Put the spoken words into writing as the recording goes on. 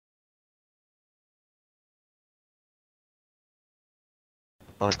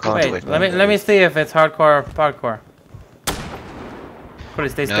On contact. Wait, let me see if it's hardcore or parkour.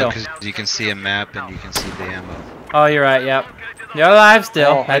 Please stay still. No, because you can see a map and you can see the ammo. Oh, you're right. Yep. You're alive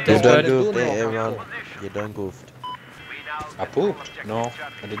still. That is good. Goofed, Aaron. You done goofed. I pooped. No,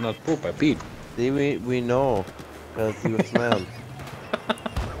 I did not poop. I peed. See, we know. Because you smell.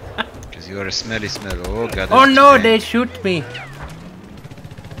 Because you are a smelly smell. Oh god. Oh no, they shoot me.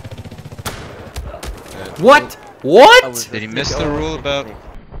 What? What? Did he miss the rule about?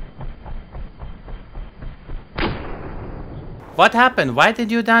 What happened? Why did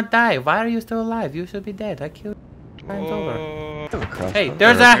you not die? Why are you still alive? You should be dead. I killed you. Time's over. Hey,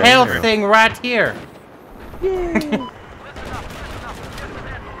 there's a health thing right here.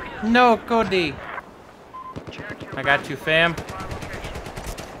 No, Cody. I got you, fam.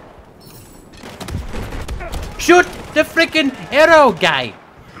 Shoot the freaking arrow guy.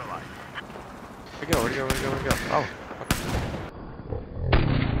 Where'd he go? Oh.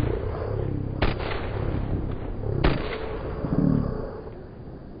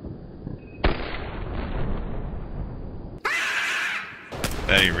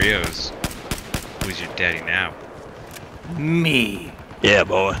 Daddy Rios. Who's your daddy now? Me. Yeah,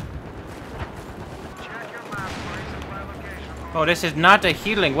 boy. Oh, this is not a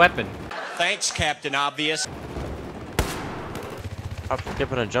healing weapon. Thanks, Captain Obvious. I'm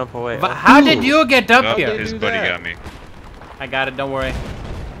skipping a jump away. But how did you get up here? His buddy got me. I got it, don't worry.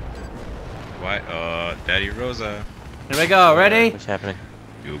 Why? Daddy Rosa. Here we go, ready? What's happening?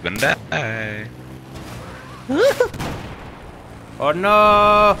 You gonna die. Oh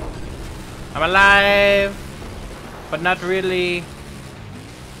no! I'm alive! But not really.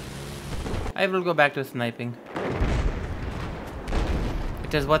 I will go back to sniping.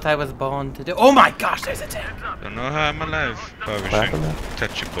 It is what I was born to do. Oh my gosh, there's a tank! Don't know how I'm alive. Probably shouldn't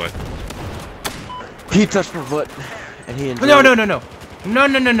touch your butt. He touched my butt, and he enjoyed No! it.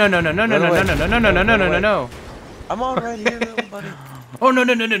 No! I'm all right here, little buddy. Oh no!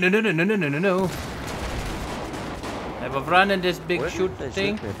 I was running this big shoot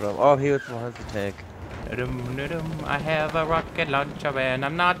thing. Oh, he was the tank. I have a rocket launcher and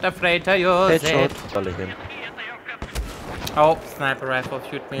I'm not afraid to use it. Headshot. Oh, sniper rifle,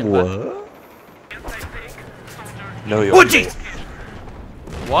 shoot me in the butt. No, you're. Oh jeez!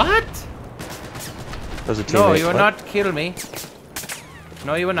 What? No, you will what? not kill me.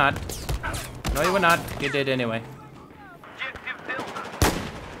 No, you will not. No, you will not. You did anyway.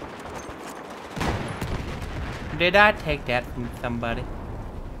 Did I take that from somebody?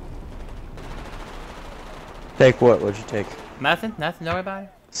 Take what? What'd you take? Nothing. Nothing. Don't worry about it.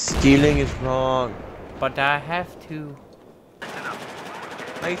 Stealing is wrong. But I have to.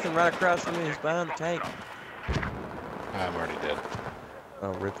 Nathan, right across from me is behind the tank. I'm already dead.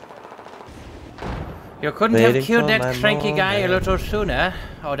 Oh, rip. You couldn't have killed that cranky guy a little sooner.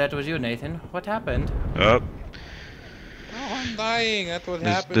 Oh, that was you, Nathan. What happened? Oh. Oh, I'm dying. That's what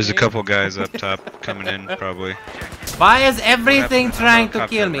happened. There's a couple guys up top coming in, probably. Why is everything trying to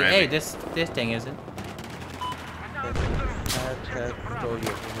kill me? Ramming. Hey, this thing isn't.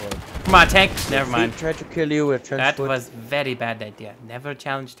 Come on, tank. Never mind. Tried to kill you with That was very bad idea. Never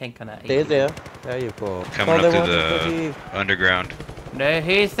challenge tank on a. Stay there. There you go. Coming up to the underground. No,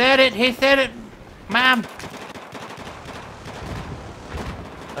 he said it. He said it. Mom.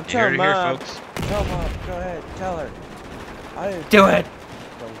 I'm You heard telling it here, Mom. folks. Tell Mom. Go ahead. Tell her. Do it.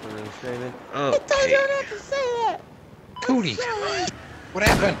 Oh. I don't have to say that. Cody. What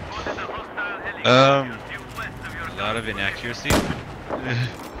happened? A lot of inaccuracy.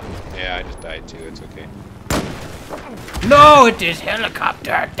 Yeah, I just died too. It's okay. No, it is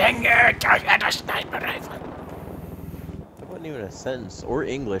helicopter. Dang it! I had a sniper rifle. That wasn't even a sentence or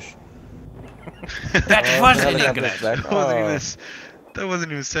English. That wasn't English. That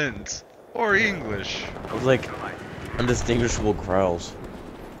wasn't even a sentence. Or English. It was like undistinguishable growls.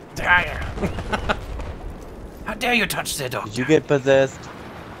 How dare you touch the dog? Did you get possessed?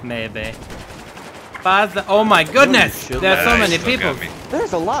 Maybe. Oh my goodness! There's so many people.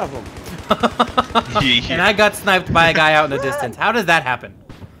 There's a lot of them. And I got sniped by a guy out in the distance. How does that happen?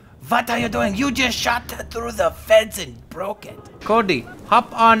 What are you doing? You just shot through the fence and broke it. Cody,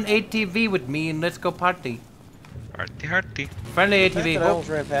 hop on ATV with me and let's go party. Hearty. Friendly The fact ATV. that I almost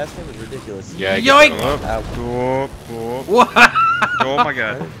ran past him is ridiculous. Yeah. Yoink! Oh Oh my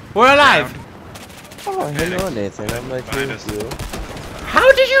god. We're alive. Oh, hello, Nathan. I'm like, Behind thank us. you.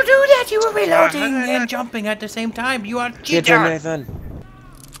 How did you do that? You were reloading and jumping at the same time. You are Get cheater. him, Nathan.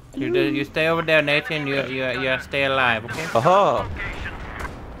 You stay over there, Nathan. You stay alive, okay? Aha.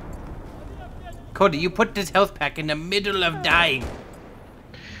 Cody, you put this health pack in the middle of dying.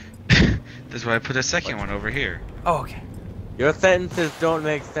 That's why I put a second one over here. Oh, okay. Your sentences don't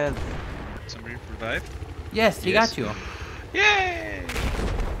make sense. Somebody revive? Yes, he got you. Yay!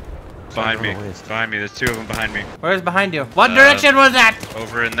 Behind me. Behind me. There's two of them behind me. Where's behind you? What direction was that?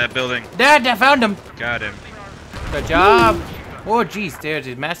 Over in that building. Dad, I found him. Got him. Good job. Oh, geez, there's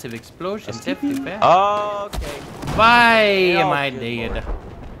a massive explosion. Tiffany fast. Okay. Why am I dead?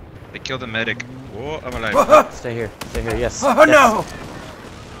 They killed the medic. Whoa, I'm alive. Stay here. Stay here. Yes. Oh, yes. no.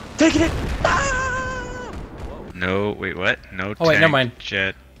 Taking it. No, wait, what? No Oh, wait, never mind.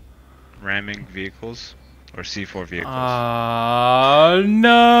 jet ramming vehicles or C4 vehicles. Oh,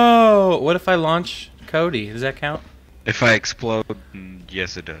 no. What if I launch Cody? Does that count? If I explode,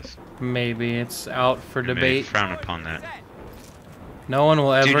 yes, it does. Maybe it's out for We may debate. frown upon that. No one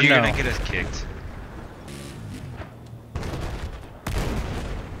will ever Dude, you're know. gonna get us kicked.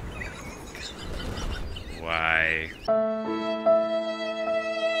 Why?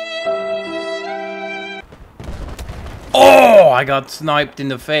 Oh, I got sniped in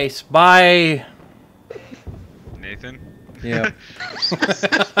the face. Bye. Nathan? Yeah.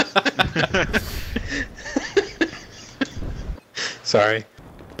 Sorry.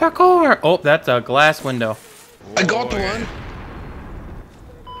 Parkour. Oh, that's a glass window. I got the one.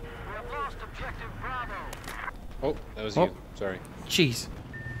 Oh, that was you. Sorry. Jeez.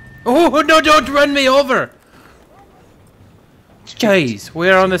 Oh, no, don't run me over. Jeez,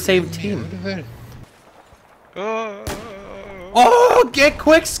 we're on the same team. Oh, Oh, get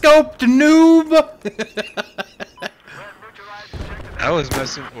quick scoped, noob. I was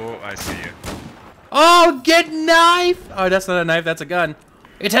messing. Oh, I see you. Oh, get knife. Oh, that's not a knife, that's a gun.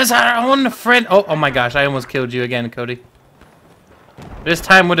 It has our own friend. Oh, oh my gosh, I almost killed you again, Cody. This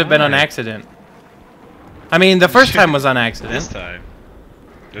time would have been on accident. I mean, the first time was on accident. This time.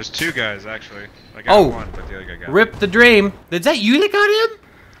 There's two guys, actually. I got one, but the other guy got me. Rip the dream. Is that you that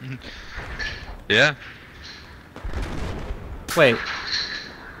got him? Yeah. Wait.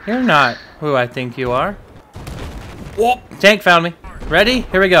 You're not who I think you are. Whoop. Tank found me. Ready?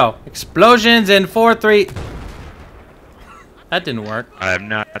 Here we go. Explosions in 4, 3. That didn't work. I am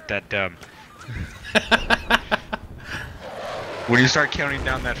not that dumb. When you start counting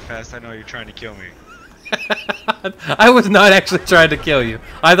down that fast, I know you're trying to kill me. I was not actually trying to kill you.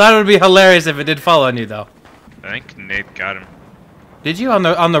 I thought it would be hilarious if it did fall on you, though. I think Nate got him. Did you on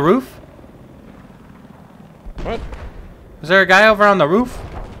the roof? What? Was there a guy over on the roof?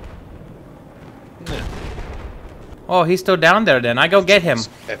 No. Oh, he's still down there. Then I go get him.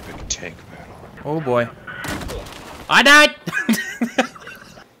 Epic tank battle. Oh boy. I died.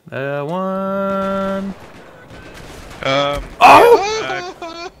 The one. Oh!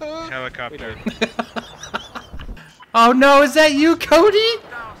 Helicopter. Oh no, is that you, Cody?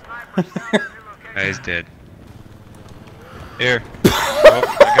 He's dead. Here. Oh,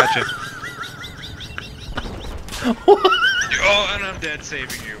 I got you. Oh, and I'm dead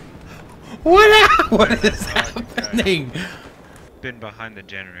saving you. What is happening? Been behind the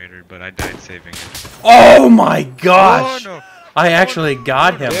generator, but I died saving him. Oh my gosh! Oh, no. I actually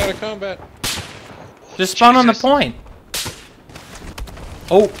got him. Get out of combat. Just spawn on the Jesus. point.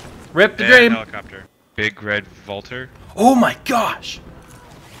 Oh, rip the And dream. helicopter. Big red Volter. Oh my gosh!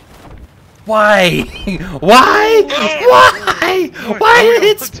 Why? Why? Why? Why did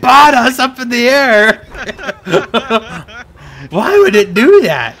it spot us up in the air? Why would it do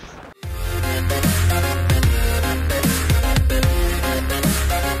that?